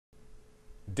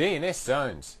DNS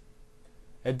zones.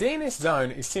 A DNS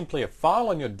zone is simply a file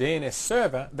on your DNS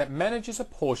server that manages a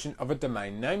portion of a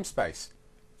domain namespace.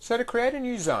 So to create a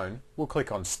new zone, we'll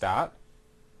click on Start,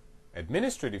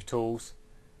 Administrative Tools,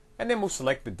 and then we'll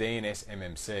select the DNS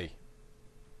MMC.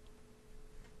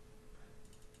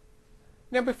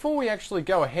 Now before we actually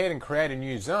go ahead and create a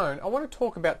new zone, I want to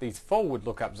talk about these forward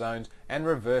lookup zones and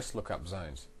reverse lookup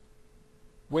zones.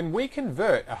 When we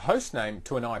convert a host name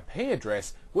to an IP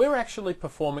address, we're actually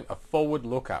performing a forward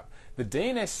lookup. The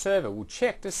DNS server will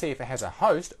check to see if it has a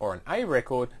host or an A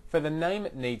record for the name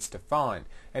it needs to find.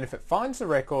 And if it finds the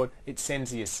record, it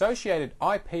sends the associated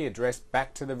IP address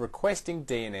back to the requesting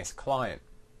DNS client.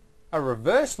 A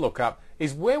reverse lookup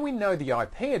is where we know the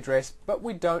IP address but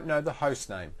we don't know the host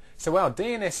name. So our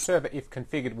DNS server, if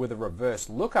configured with a reverse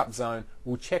lookup zone,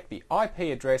 will check the IP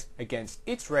address against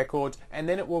its records and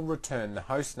then it will return the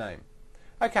host name.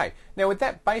 Okay, now with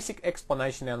that basic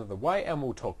explanation out of the way, and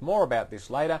we'll talk more about this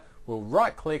later, we'll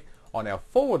right click on our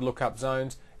forward lookup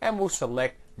zones and we'll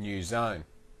select New Zone.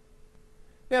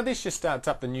 Now this just starts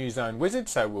up the New Zone wizard,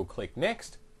 so we'll click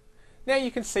Next. Now you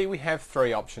can see we have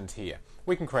three options here.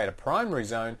 We can create a primary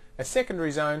zone, a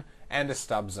secondary zone, and a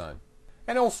stub zone.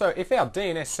 And also, if our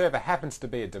DNS server happens to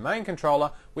be a domain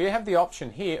controller, we have the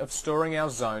option here of storing our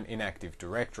zone in Active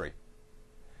Directory.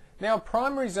 Now, a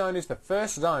primary zone is the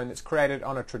first zone that's created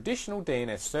on a traditional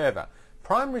DNS server.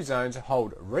 Primary zones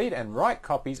hold read and write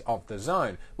copies of the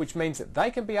zone, which means that they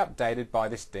can be updated by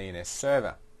this DNS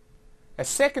server. A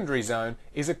secondary zone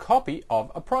is a copy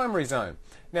of a primary zone.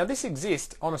 Now this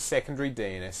exists on a secondary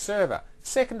DNS server.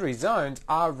 Secondary zones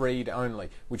are read-only,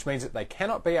 which means that they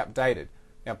cannot be updated.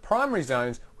 Now primary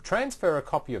zones will transfer a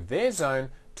copy of their zone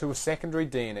to a secondary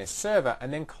DNS server,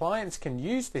 and then clients can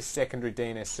use this secondary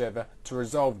DNS server to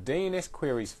resolve DNS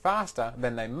queries faster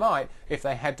than they might if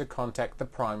they had to contact the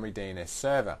primary DNS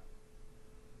server.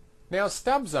 Now a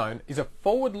stub zone is a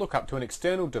forward lookup to an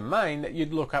external domain that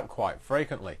you'd look up quite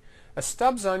frequently. A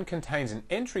stub zone contains an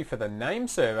entry for the name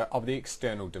server of the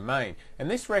external domain,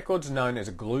 and this record's known as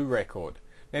a glue record.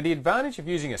 Now the advantage of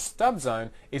using a stub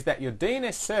zone is that your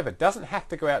DNS server doesn't have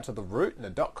to go out to the root and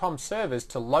the .com servers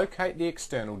to locate the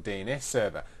external DNS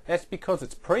server. That's because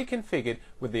it's pre-configured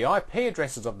with the IP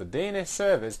addresses of the DNS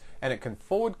servers, and it can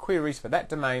forward queries for that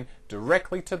domain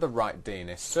directly to the right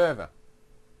DNS server.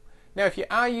 Now if you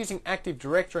are using Active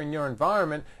Directory in your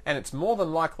environment, and it's more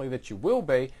than likely that you will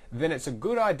be, then it's a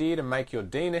good idea to make your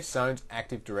DNS zones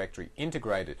Active Directory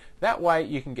integrated. That way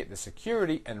you can get the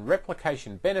security and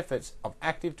replication benefits of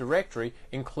Active Directory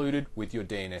included with your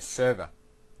DNS server.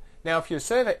 Now if your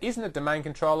server isn't a domain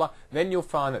controller, then you'll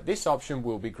find that this option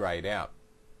will be grayed out.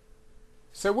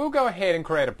 So we'll go ahead and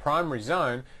create a primary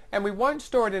zone, and we won't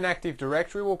store it in Active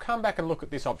Directory. We'll come back and look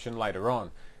at this option later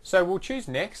on. So we'll choose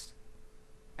Next.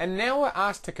 And now we're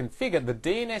asked to configure the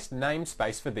DNS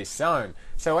namespace for this zone.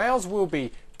 So ours will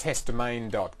be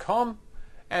testdomain.com,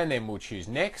 and then we'll choose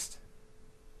Next.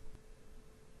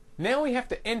 Now we have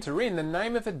to enter in the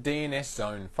name of the DNS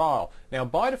zone file. Now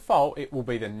by default it will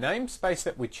be the namespace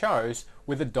that we chose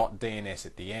with a .dns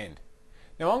at the end.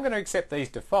 Now I'm going to accept these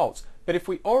defaults, but if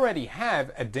we already have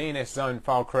a DNS zone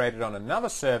file created on another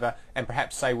server, and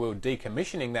perhaps say we're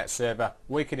decommissioning that server,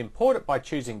 we could import it by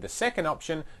choosing the second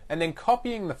option and then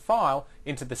copying the file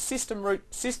into the system root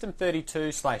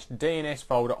system32/DNS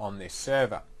folder on this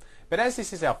server. But as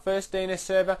this is our first DNS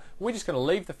server, we're just going to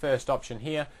leave the first option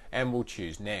here and we'll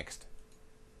choose Next.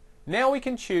 Now we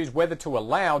can choose whether to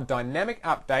allow dynamic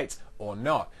updates or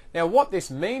not. Now what this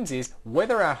means is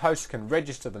whether our hosts can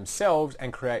register themselves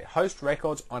and create host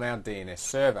records on our DNS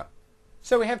server.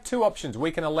 So we have two options.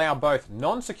 We can allow both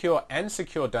non-secure and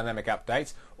secure dynamic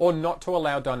updates, or not to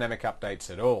allow dynamic updates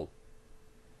at all.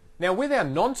 Now with our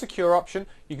non-secure option,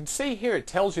 you can see here it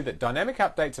tells you that dynamic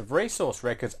updates of resource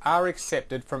records are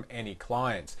accepted from any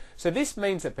clients. So this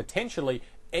means that potentially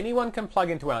anyone can plug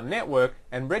into our network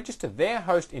and register their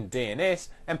host in DNS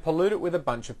and pollute it with a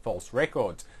bunch of false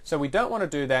records. So we don't want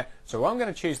to do that, so I'm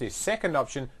going to choose this second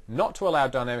option, not to allow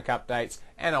dynamic updates,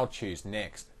 and I'll choose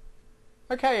Next.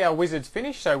 Okay, our wizard's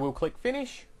finished, so we'll click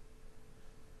Finish.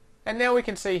 And now we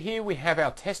can see here we have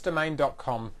our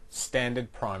testdomain.com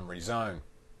standard primary zone.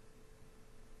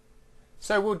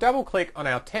 So we'll double click on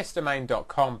our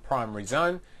testdomain.com primary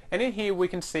zone, and in here we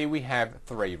can see we have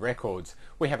three records.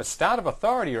 We have a start of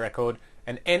authority record,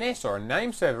 an NS or a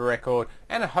name server record,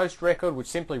 and a host record which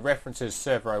simply references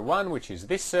server 01, which is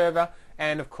this server,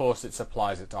 and of course it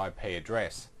supplies its IP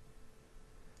address.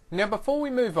 Now before we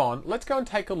move on, let's go and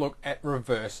take a look at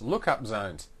reverse lookup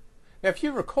zones. Now if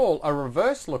you recall, a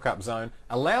reverse lookup zone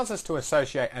allows us to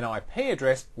associate an IP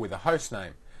address with a host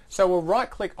name. So we'll right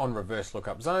click on reverse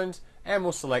lookup zones and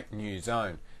we'll select new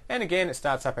zone. And again it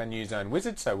starts up our new zone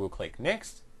wizard, so we'll click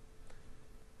next.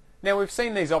 Now we've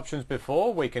seen these options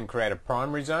before. We can create a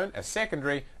primary zone, a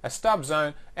secondary, a stub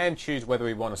zone, and choose whether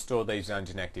we want to store these zones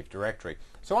in Active Directory.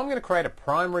 So I'm going to create a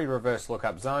primary reverse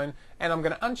lookup zone, and I'm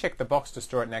going to uncheck the box to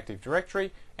store it in Active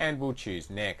Directory, and we'll choose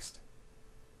next.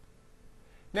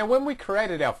 Now when we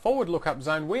created our forward lookup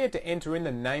zone, we had to enter in the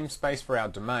namespace for our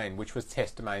domain, which was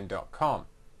testdomain.com.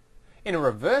 In a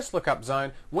reverse lookup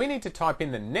zone, we need to type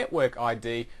in the network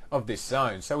ID of this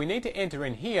zone. So we need to enter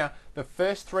in here the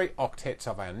first 3 octets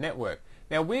of our network.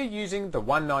 Now we're using the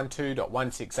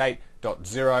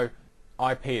 192.168.0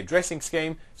 IP addressing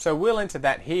scheme, so we'll enter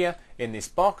that here in this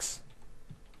box.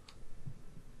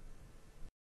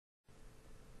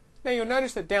 Now you'll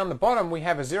notice that down the bottom we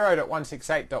have a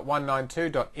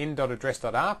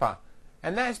 0.168.192.in.address.arpa,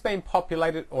 and that has been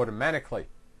populated automatically.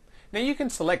 Now you can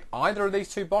select either of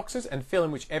these 2 boxes and fill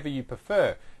in whichever you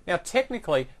prefer. Now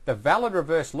technically the valid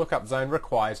reverse lookup zone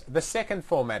requires the second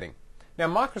formatting. Now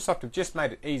Microsoft have just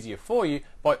made it easier for you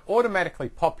by automatically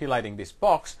populating this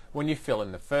box when you fill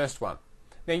in the first one.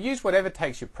 Now use whatever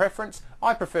takes your preference.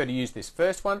 I prefer to use this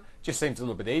first one, just seems a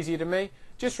little bit easier to me.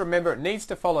 Just remember it needs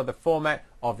to follow the format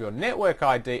of your network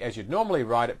ID as you'd normally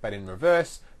write it, but in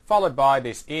reverse, followed by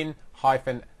this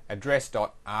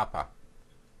in-address.arpa.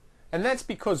 And that's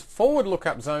because forward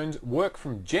lookup zones work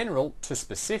from general to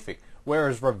specific,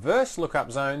 whereas reverse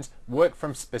lookup zones work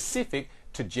from specific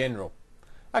to general.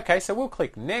 Okay, so we'll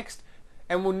click next,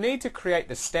 and we'll need to create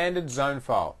the standard zone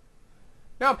file.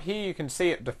 Now up here you can see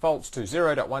it defaults to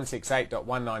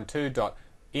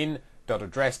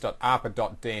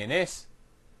 0.168.192.in.address.arpa.dns,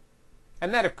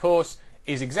 and that of course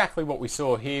is exactly what we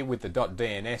saw here with the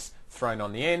 .dns thrown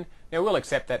on the end. Now we'll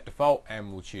accept that default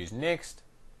and we'll choose next.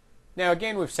 Now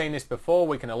again, we've seen this before.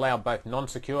 We can allow both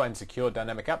non-secure and secure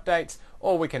dynamic updates,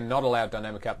 or we can not allow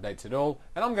dynamic updates at all.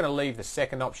 And I'm going to leave the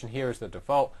second option here as the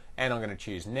default, and I'm going to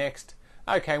choose next.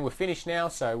 Okay, we're finished now,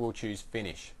 so we'll choose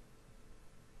finish.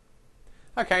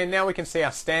 Okay, now we can see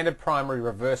our standard primary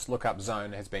reverse lookup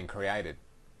zone has been created.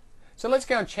 So let's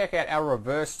go and check out our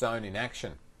reverse zone in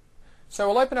action. So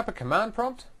we'll open up a command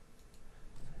prompt,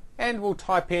 and we'll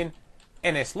type in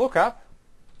nslookup,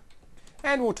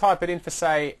 and we'll type it in for,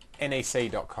 say,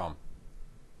 nec.com.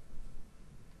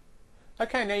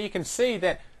 Okay, now you can see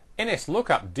that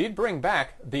nslookup did bring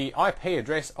back the IP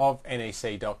address of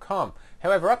nec.com.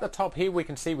 However, up the top here we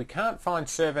can see we can't find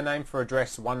server name for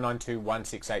address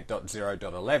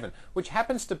 192.168.0.11, which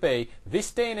happens to be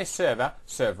this DNS server,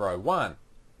 server 01.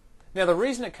 Now the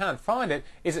reason it can't find it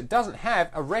is it doesn't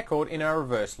have a record in our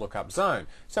reverse lookup zone.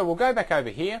 So we'll go back over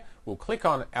here, we'll click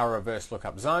on our reverse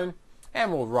lookup zone,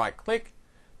 and we'll right click,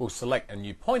 we'll select a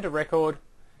new pointer record,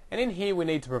 and in here we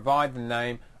need to provide the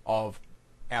name of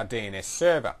our DNS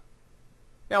server.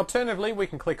 Now alternatively we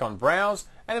can click on browse,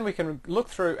 and then we can look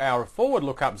through our forward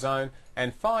lookup zone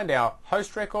and find our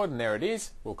host record, and there it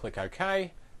is. We'll click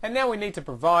OK, and now we need to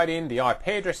provide in the IP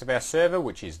address of our server,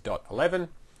 which is .11,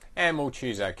 and we'll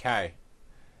choose OK.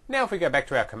 Now if we go back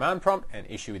to our command prompt and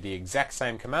issue the exact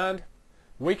same command,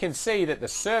 we can see that the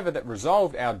server that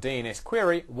resolved our DNS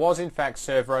query was in fact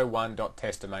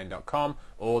server01.testdomain.com,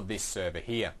 or this server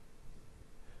here.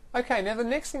 Okay, now the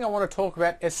next thing I want to talk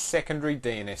about is secondary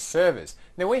DNS servers.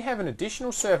 Now we have an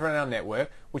additional server in our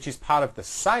network which is part of the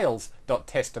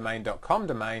sales.testdomain.com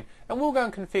domain, and we'll go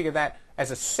and configure that as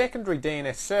a secondary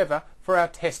DNS server for our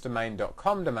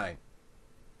testdomain.com domain.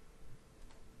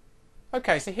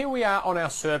 Okay, so here we are on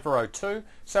our server 02,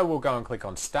 so we'll go and click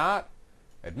on Start,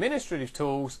 Administrative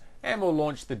Tools, and we'll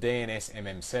launch the DNS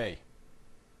MMC.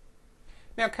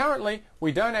 Now currently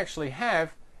we don't actually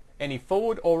have any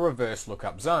forward or reverse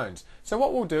lookup zones, so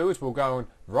what we'll do is we'll go and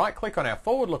right click on our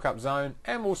forward lookup zone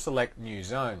and we'll select New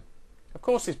Zone. Of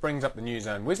course this brings up the New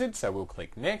Zone wizard, so we'll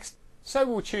click Next. So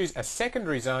we'll choose a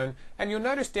secondary zone, and you'll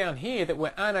notice down here that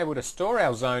we're unable to store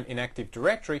our zone in Active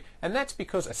Directory, and that's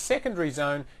because a secondary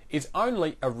zone is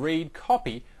only a read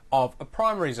copy of a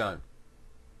primary zone.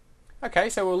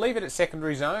 Okay, so we'll leave it at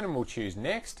secondary zone and we'll choose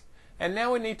Next, and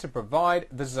now we need to provide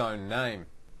the zone name.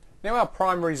 Now our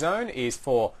primary zone is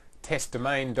for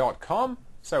testdomain.com,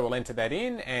 so we'll enter that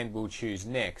in and we'll choose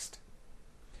Next.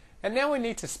 And now we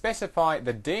need to specify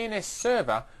the DNS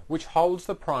server which holds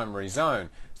the primary zone.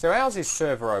 So ours is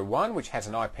server 01, which has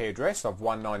an IP address of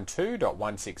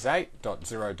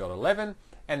 192.168.0.11,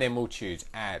 and then we'll choose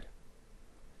Add.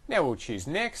 Now we'll choose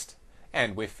Next,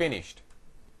 and we're finished.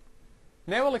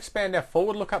 Now we'll expand our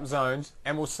forward lookup zones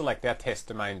and we'll select our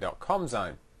testdomain.com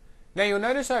zone. Now you'll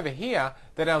notice over here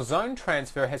that our zone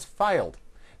transfer has failed.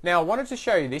 Now I wanted to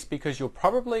show you this because you'll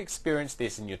probably experience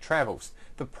this in your travels.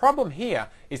 The problem here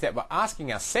is that we're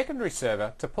asking our secondary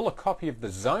server to pull a copy of the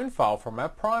zone file from our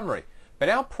primary, but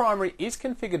our primary is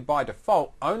configured by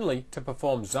default only to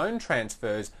perform zone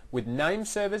transfers with name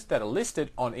servers that are listed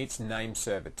on its name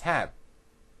server tab.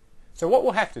 So what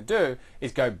we'll have to do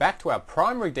is go back to our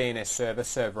primary DNS server,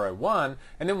 server 01,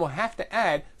 and then we'll have to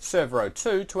add server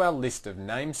 02 to our list of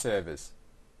name servers.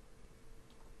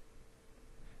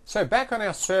 So back on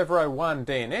our server 01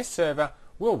 DNS server,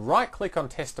 we'll right click on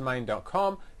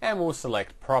testdomain.com and we'll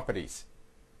select properties.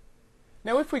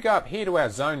 Now if we go up here to our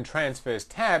zone transfers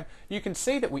tab, you can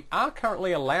see that we are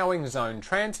currently allowing zone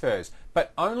transfers,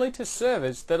 but only to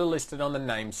servers that are listed on the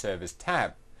name servers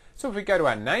tab. So if we go to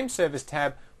our name servers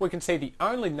tab, we can see the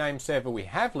only name server we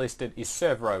have listed is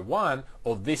server 01,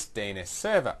 or this DNS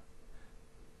server.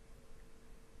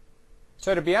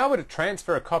 So to be able to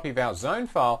transfer a copy of our zone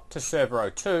file to server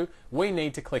 02, we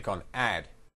need to click on add.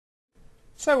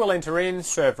 So we'll enter in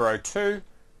server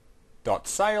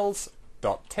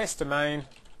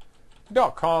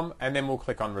 02.sales.testdomain.com and then we'll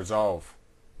click on resolve.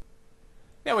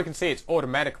 Now we can see it's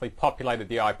automatically populated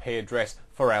the IP address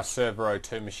for our server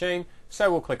 02 machine, so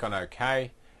we'll click on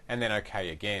OK and then OK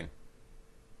again.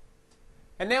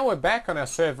 And now we're back on our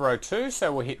server 02,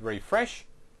 so we'll hit refresh.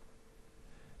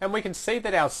 And we can see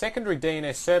that our secondary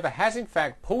DNS server has in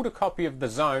fact pulled a copy of the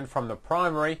zone from the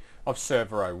primary of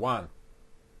server 01.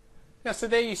 Now so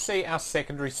there you see our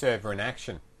secondary server in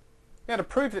action. Now to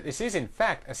prove that this is in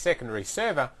fact a secondary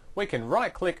server, we can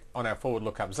right click on our forward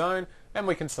lookup zone and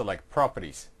we can select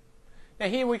properties. Now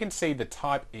here we can see the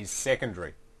type is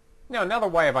secondary. Now another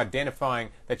way of identifying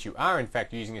that you are in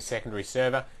fact using a secondary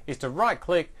server is to right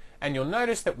click, and you'll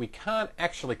notice that we can't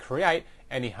actually create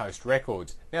any host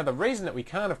records. Now the reason that we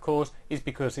can't, of course, is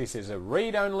because this is a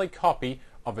read-only copy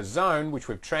of a zone which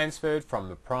we've transferred from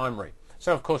the primary.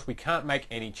 So of course we can't make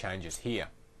any changes here.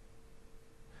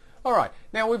 Alright,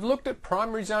 now we've looked at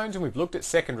primary zones and we've looked at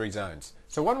secondary zones.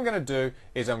 So what I'm going to do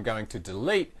is I'm going to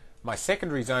delete my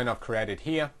secondary zone I've created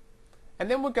here, and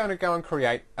then we're going to go and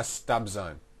create a stub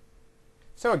zone.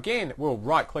 So again, we'll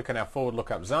right click on our forward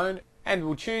lookup zone and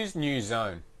we'll choose new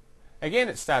zone. Again,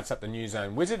 it starts up the new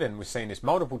zone wizard, and we've seen this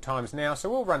multiple times now, so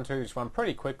we'll run through this one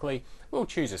pretty quickly. We'll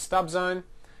choose a stub zone,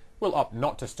 we'll opt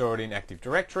not to store it in Active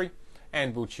Directory,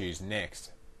 and we'll choose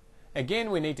next. Again,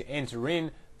 we need to enter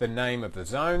in the name of the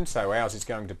zone, so ours is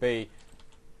going to be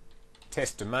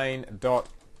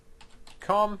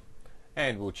testdomain.com,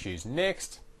 and we'll choose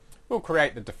next. We'll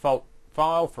create the default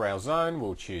file for our zone,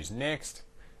 we'll choose next.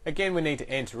 Again, we need to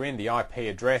enter in the IP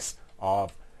address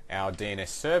of our DNS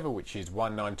server, which is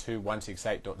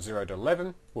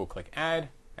 192.168.0.11. We'll click add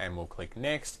and we'll click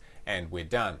next, and we're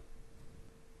done.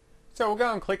 So we'll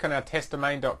go and click on our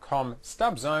testdomain.com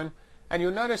stub zone, and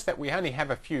you'll notice that we only have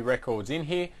a few records in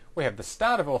here. We have the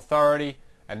start of authority,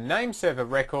 a name server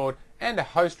record, and a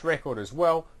host record as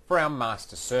well for our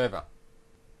master server.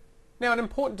 Now an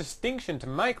important distinction to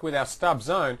make with our stub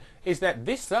zone is that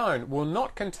this zone will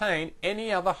not contain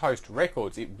any other host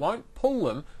records. It won't pull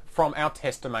them from our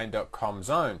testdomain.com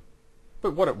zone.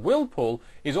 But what it will pull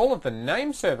is all of the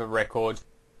name server records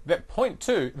that point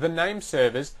to the name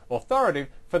servers authoritative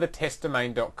for the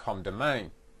testdomain.com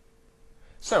domain.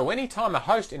 So anytime a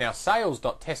host in our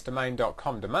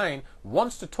sales.testdomain.com domain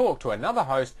wants to talk to another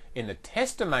host in the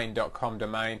testdomain.com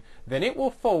domain, then it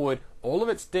will forward all of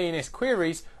its DNS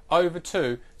queries over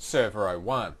to server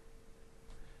 01.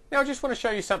 Now I just want to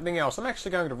show you something else. I'm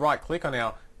actually going to right click on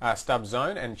our stub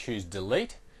zone and choose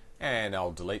delete, and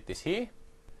I'll delete this here,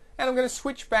 and I'm going to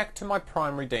switch back to my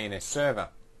primary DNS server.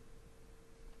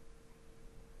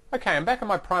 Okay, I'm back on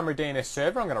my primary DNS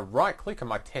server. I'm going to right click on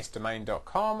my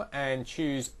testdomain.com and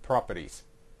choose properties.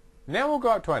 Now we'll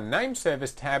go up to our name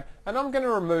servers tab, and I'm going to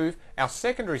remove our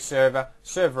secondary server,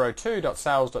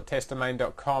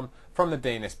 server02.sales.testdomain.com, from the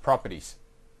DNS properties.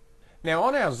 Now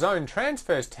on our zone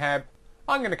transfers tab,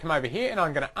 I'm going to come over here and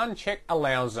I'm going to uncheck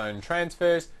allow zone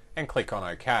transfers and click on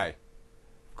OK.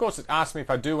 Of course it asks me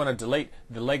if I do want to delete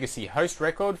the legacy host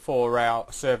record for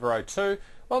our server 02.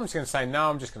 Well, I'm just going to say no,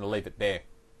 I'm just going to leave it there.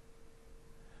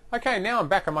 Okay, now I'm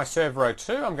back on my server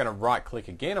 02. I'm going to right click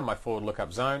again on my forward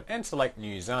lookup zone and select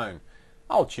new zone.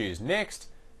 I'll choose next.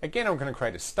 Again, I'm going to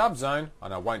create a stub zone,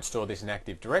 and I won't store this in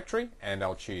Active Directory, and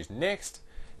I'll choose next.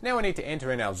 Now we need to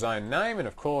enter in our zone name, and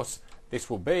of course this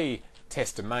will be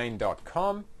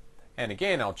testdomain.com, and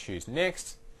again I'll choose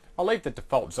next. I'll leave the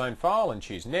default zone file and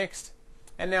choose next,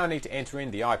 and now I need to enter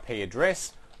in the IP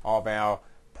address of our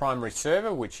primary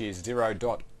server, which is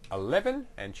 0.11,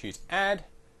 and choose add,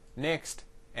 next,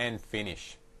 and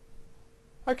finish.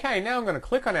 Okay, now I'm going to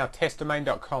click on our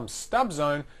testdomain.com stub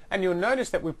zone, and you'll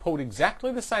notice that we've pulled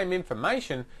exactly the same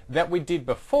information that we did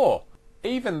before,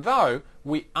 even though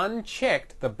we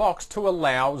unchecked the box to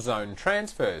allow zone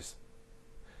transfers.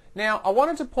 Now, I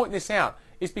wanted to point this out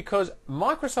is because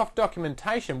Microsoft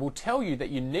documentation will tell you that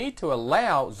you need to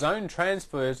allow zone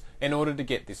transfers in order to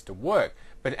get this to work.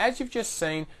 But as you've just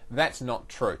seen, that's not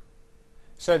true.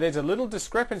 So there's a little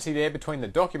discrepancy there between the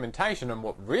documentation and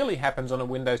what really happens on a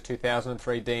Windows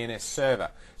 2003 DNS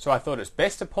server. So I thought it's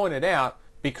best to point it out,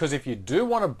 because if you do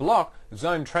want to block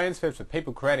zone transfers for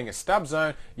people creating a stub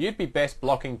zone, you'd be best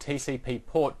blocking TCP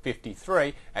port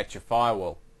 53 at your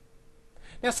firewall.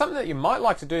 Now, something that you might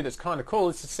like to do that's kind of cool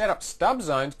is to set up stub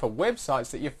zones for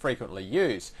websites that you frequently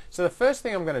use. So the first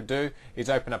thing I'm going to do is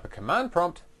open up a command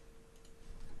prompt,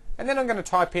 and then I'm going to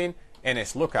type in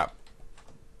nslookup.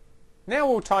 Now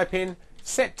we'll type in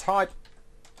set type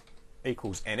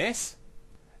equals ns,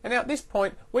 and now at this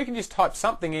point we can just type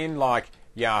something in like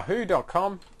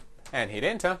yahoo.com and hit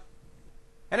enter,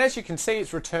 and as you can see,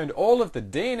 it's returned all of the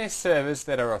DNS servers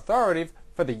that are authoritative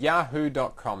for the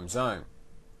yahoo.com zone.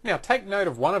 Now take note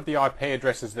of one of the IP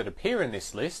addresses that appear in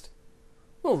this list.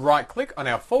 We'll right click on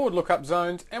our forward lookup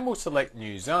zones and we'll select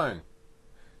new zone.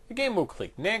 Again, we'll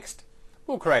click next.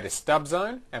 We'll create a stub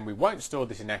zone, and we won't store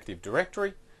this in Active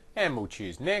Directory, and we'll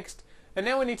choose next. And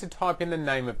now we need to type in the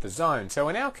name of the zone. So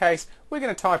in our case, we're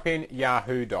going to type in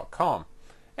yahoo.com,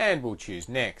 and we'll choose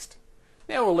next.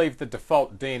 Now we'll leave the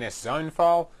default DNS zone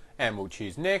file, and we'll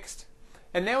choose next.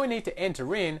 And now we need to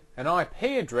enter in an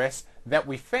IP address that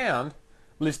we found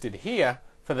listed here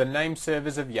for the name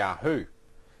servers of Yahoo.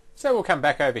 So we'll come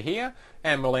back over here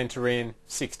and we'll enter in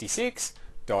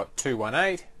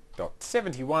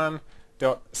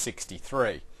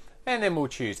 66.218.71.63, and then we'll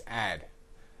choose add,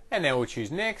 and now we'll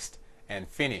choose next and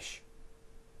finish.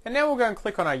 And now we'll go and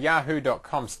click on our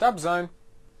yahoo.com stub zone,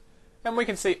 and we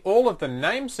can see all of the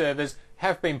name servers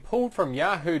have been pulled from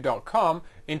yahoo.com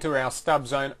into our stub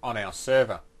zone on our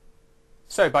server.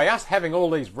 So by us having all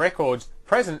these records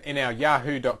present in our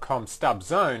yahoo.com stub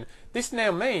zone, this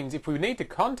now means if we need to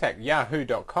contact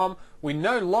yahoo.com, we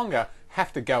no longer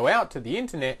have to go out to the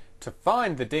internet to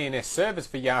find the DNS servers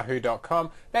for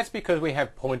yahoo.com. That's because we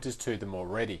have pointers to them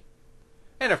already.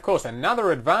 And of course,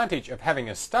 another advantage of having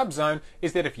a stub zone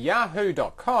is that if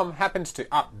yahoo.com happens to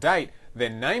update their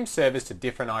name servers to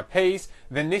different IPs,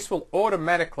 then this will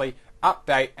automatically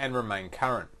update and remain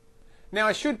current. Now,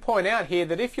 I should point out here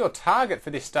that if your target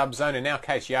for this stub zone, in our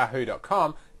case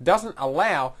yahoo.com, doesn't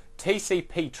allow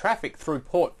TCP traffic through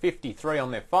port 53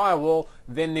 on their firewall,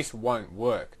 then this won't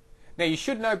work. Now, you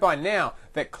should know by now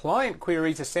that client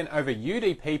queries are sent over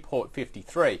UDP port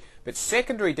 53, but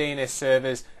secondary DNS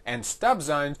servers and stub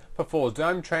zones perform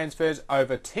zone transfers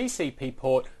over TCP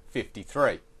port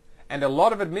 53. And a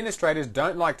lot of administrators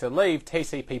don't like to leave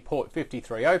TCP port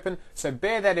 53 open, so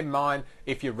bear that in mind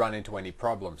if you run into any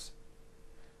problems.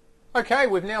 Okay,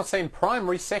 we've now seen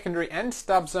primary, secondary and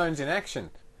stub zones in action.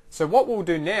 So what we'll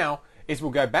do now is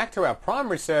we'll go back to our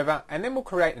primary server, and then we'll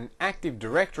create an Active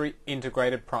Directory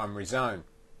integrated primary zone.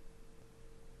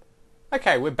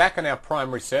 Okay, we're back on our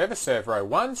primary server, server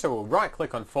 01, so we'll right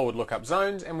click on forward lookup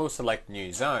zones and we'll select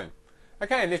new zone.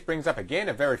 Okay, and this brings up again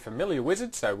a very familiar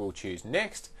wizard, so we'll choose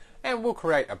next, and we'll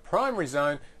create a primary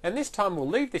zone, and this time we'll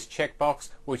leave this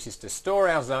checkbox, which is to store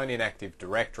our zone in Active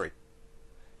Directory.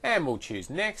 And we'll choose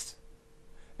next.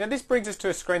 Now this brings us to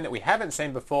a screen that we haven't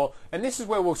seen before, and this is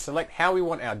where we'll select how we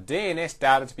want our DNS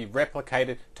data to be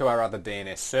replicated to our other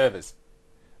DNS servers.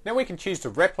 Now we can choose to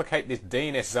replicate this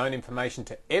DNS zone information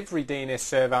to every DNS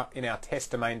server in our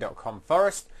testdomain.com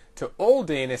forest, to all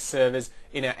DNS servers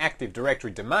in our Active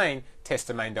Directory domain,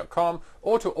 testdomain.com,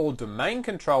 or to all domain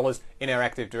controllers in our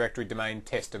Active Directory domain,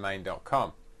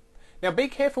 testdomain.com. Now be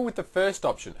careful with the first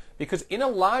option, because in a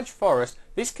large forest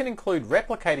this can include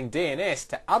replicating DNS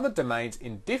to other domains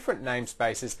in different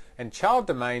namespaces and child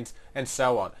domains and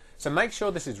so on. So make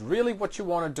sure this is really what you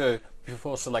want to do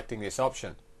before selecting this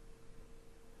option.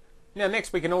 Now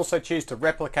next we can also choose to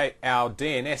replicate our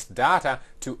DNS data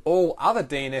to all other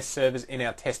DNS servers in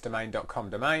our testdomain.com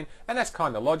domain, and that's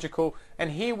kind of logical.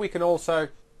 And here we can also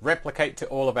replicate to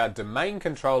all of our domain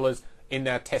controllers in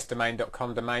our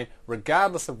testdomain.com domain,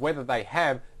 regardless of whether they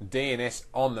have DNS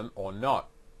on them or not.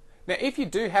 Now if you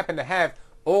do happen to have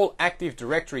all Active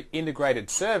Directory integrated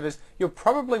servers, you'll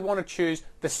probably want to choose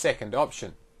the second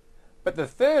option. But the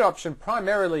third option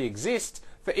primarily exists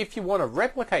for if you want to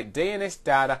replicate DNS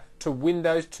data to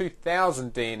Windows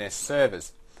 2000 DNS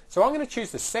servers. So I'm going to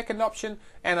choose the second option,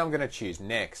 and I'm going to choose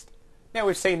next. Now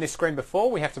we've seen this screen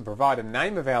before. We have to provide a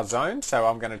name of our zone, so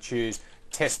I'm going to choose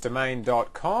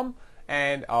testdomain.com,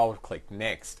 and I'll click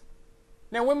next.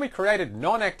 Now when we created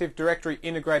non-Active Directory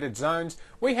integrated zones,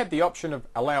 we had the option of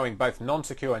allowing both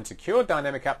non-secure and secure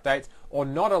dynamic updates or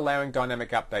not allowing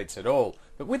dynamic updates at all.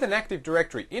 But with an Active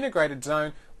Directory integrated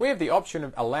zone, we have the option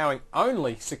of allowing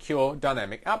only secure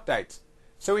dynamic updates.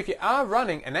 So if you are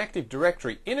running an Active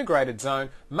Directory integrated zone,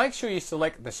 make sure you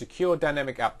select the secure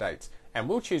dynamic updates. And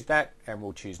we'll choose that, and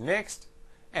we'll choose next,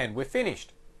 and we're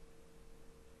finished.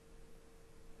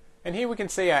 And here we can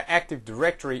see our Active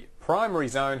Directory primary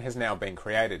zone has now been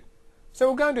created. So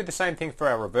we'll go and do the same thing for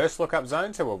our reverse lookup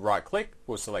zone. So we'll right click,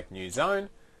 we'll select new zone,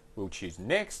 we'll choose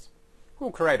next, we'll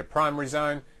create a primary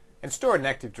zone and store it in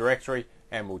Active Directory,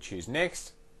 and we'll choose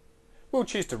next. We'll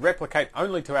choose to replicate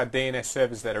only to our DNS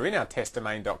servers that are in our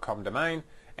testdomain.com domain,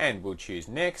 and we'll choose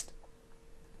next.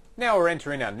 Now we'll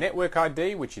enter in our network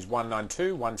ID, which is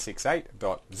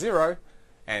 192.168.0,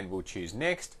 and we'll choose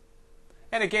next.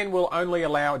 And again, we'll only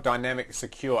allow dynamic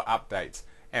secure updates,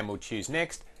 and we'll choose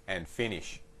next and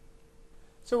finish.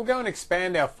 So we'll go and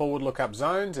expand our forward lookup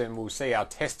zones, and we'll see our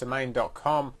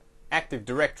testdomain.com Active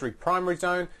Directory primary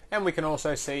zone, and we can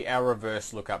also see our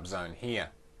reverse lookup zone here.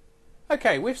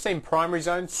 Okay, we've seen primary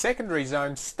zones, secondary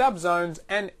zones, stub zones,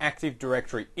 and Active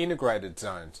Directory integrated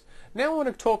zones. Now I want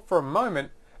to talk for a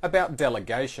moment about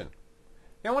delegation.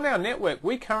 Now on our network,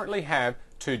 we currently have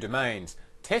two domains,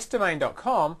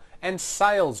 testdomain.com and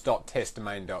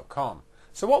sales.testdomain.com.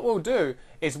 So what we'll do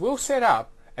is we'll set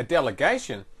up a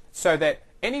delegation so that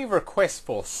any request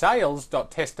for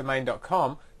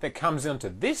sales.testdomain.com that comes into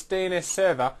this DNS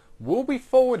server will be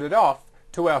forwarded off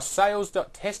to our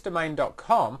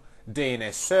sales.testdomain.com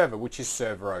DNS server, which is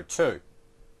server 02.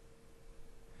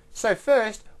 So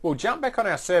first, we'll jump back on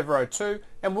our server 02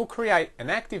 and we'll create an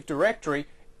Active Directory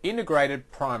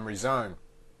integrated primary zone.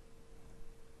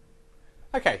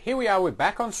 Okay, here we are, we're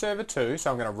back on server 2,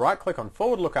 so I'm going to right click on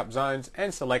forward lookup zones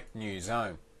and select new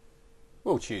zone.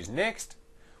 We'll choose next.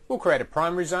 We'll create a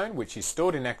primary zone which is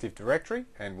stored in Active Directory,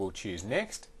 and we'll choose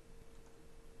next.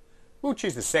 We'll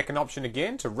choose the second option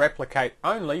again to replicate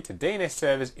only to DNS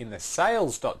servers in the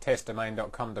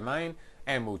sales.testdomain.com domain,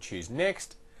 and we'll choose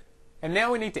next. And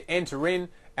now we need to enter in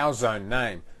our zone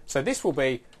name. So this will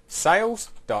be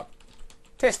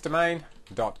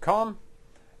sales.testdomain.com,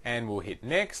 and we'll hit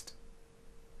next.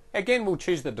 Again, we'll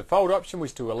choose the default option,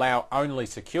 which is to allow only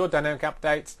secure dynamic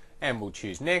updates, and we'll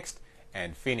choose next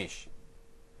and finish.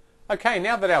 Okay,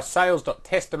 now that our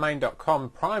sales.testdomain.com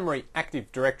primary Active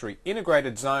Directory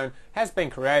integrated zone has been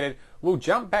created, we'll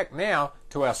jump back now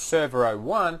to our server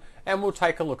 01 and we'll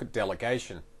take a look at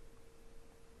delegation.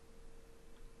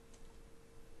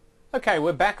 Okay,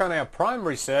 we're back on our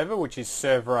primary server, which is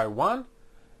server 01.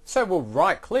 So we'll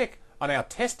right click on our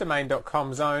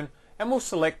testdomain.com zone and we'll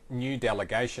select new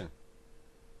delegation.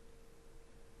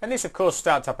 And this of course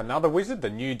starts up another wizard, the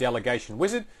new delegation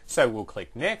wizard, so we'll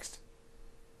click next.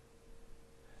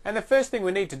 And the first thing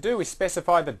we need to do is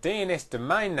specify the DNS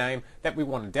domain name that we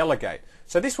want to delegate.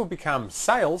 So this will become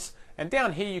sales, and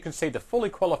down here you can see the fully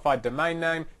qualified domain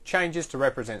name changes to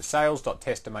represent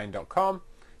sales.testdomain.com.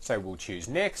 So we'll choose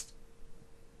next.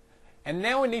 And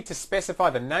now we need to specify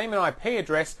the name and IP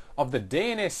address of the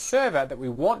DNS server that we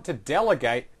want to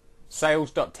delegate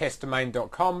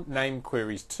sales.testdomain.com name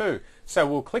queries to. So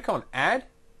we'll click on add.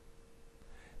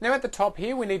 Now at the top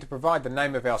here we need to provide the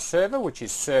name of our server, which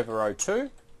is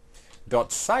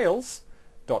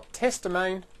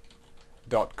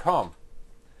server02.sales.testdomain.com.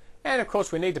 And of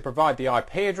course we need to provide the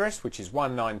IP address, which is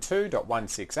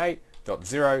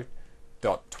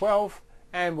 192.168.0.12,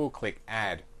 and we'll click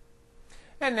add.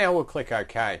 And now we'll click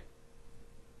OK.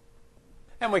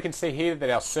 And we can see here that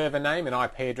our server name and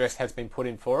IP address has been put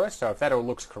in for us, so if that all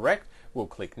looks correct, we'll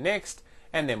click next,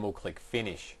 and then we'll click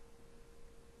finish.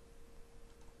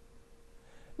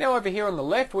 Now over here on the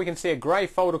left we can see a grey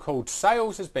folder called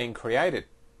Sales has been created.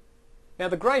 Now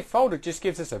the grey folder just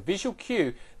gives us a visual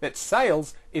cue that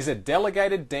Sales is a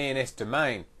delegated DNS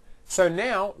domain. So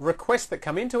now requests that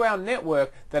come into our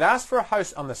network that ask for a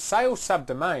host on the Sales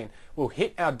subdomain will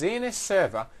hit our DNS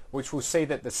server, which will see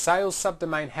that the Sales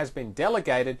subdomain has been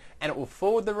delegated, and it will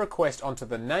forward the request onto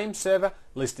the name server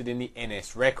listed in the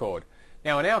NS record.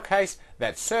 Now in our case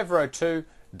that's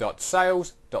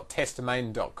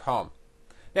server02.sales.testdomain.com.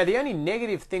 Now the only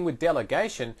negative thing with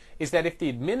delegation is that if the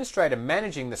administrator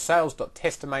managing the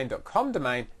sales.testdomain.com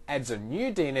domain adds a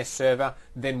new DNS server,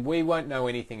 then we won't know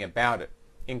anything about it.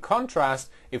 In contrast,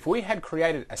 if we had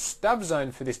created a stub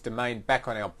zone for this domain back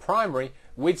on our primary,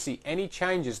 we'd see any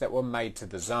changes that were made to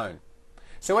the zone.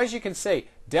 So as you can see,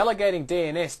 delegating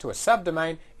DNS to a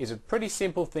subdomain is a pretty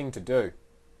simple thing to do.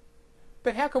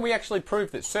 But how can we actually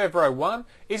prove that server 01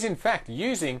 is in fact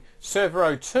using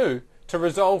server 02 to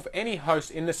resolve any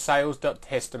host in the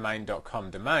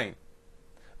sales.testdomain.com domain?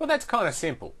 Well, that's kind of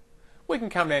simple. We can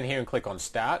come down here and click on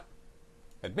Start,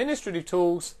 Administrative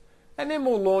Tools, and then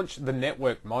we'll launch the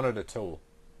Network Monitor tool.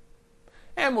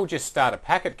 And we'll just start a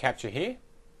packet capture here.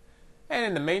 And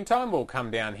in the meantime, we'll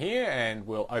come down here and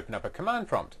we'll open up a command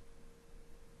prompt.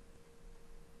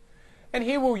 And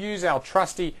here we'll use our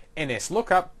trusty NS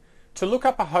lookup to look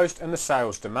up a host in the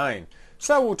sales domain.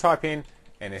 So we'll type in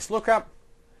NS lookup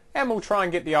and we'll try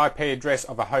and get the IP address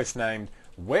of a host named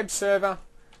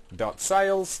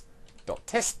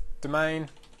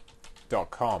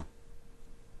webserver.sales.testdomain.com.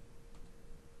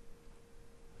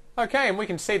 Okay, and we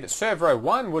can see that server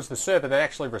 01 was the server that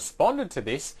actually responded to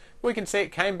this. We can see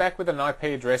it came back with an IP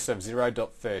address of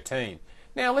 0.13.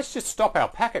 Now let's just stop our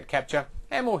packet capture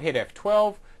and we'll hit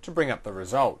F12 to bring up the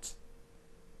results.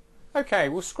 Okay,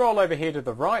 we'll scroll over here to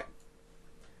the right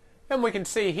and we can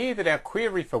see here that our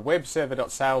query for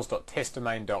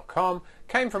webserver.sales.testdomain.com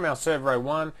came from our server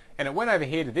 01 and it went over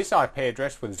here to this IP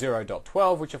address with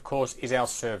 0.12, which of course is our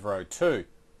server 02.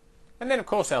 And then of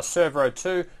course our server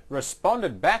 02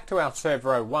 responded back to our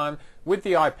server 01 with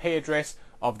the IP address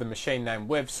of the machine name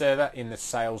web server in the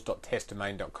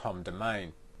sales.testdomain.com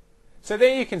domain. So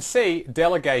there you can see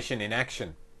delegation in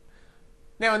action.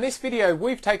 Now in this video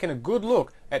we've taken a good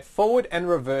look at forward and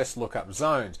reverse lookup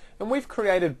zones, and we've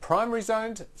created primary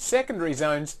zones, secondary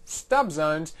zones, stub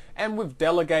zones, and we've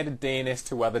delegated DNS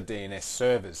to other DNS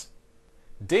servers.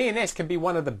 DNS can be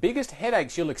one of the biggest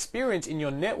headaches you'll experience in your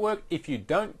network if you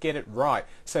don't get it right,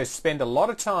 so spend a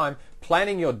lot of time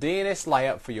planning your DNS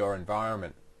layout for your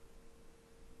environment.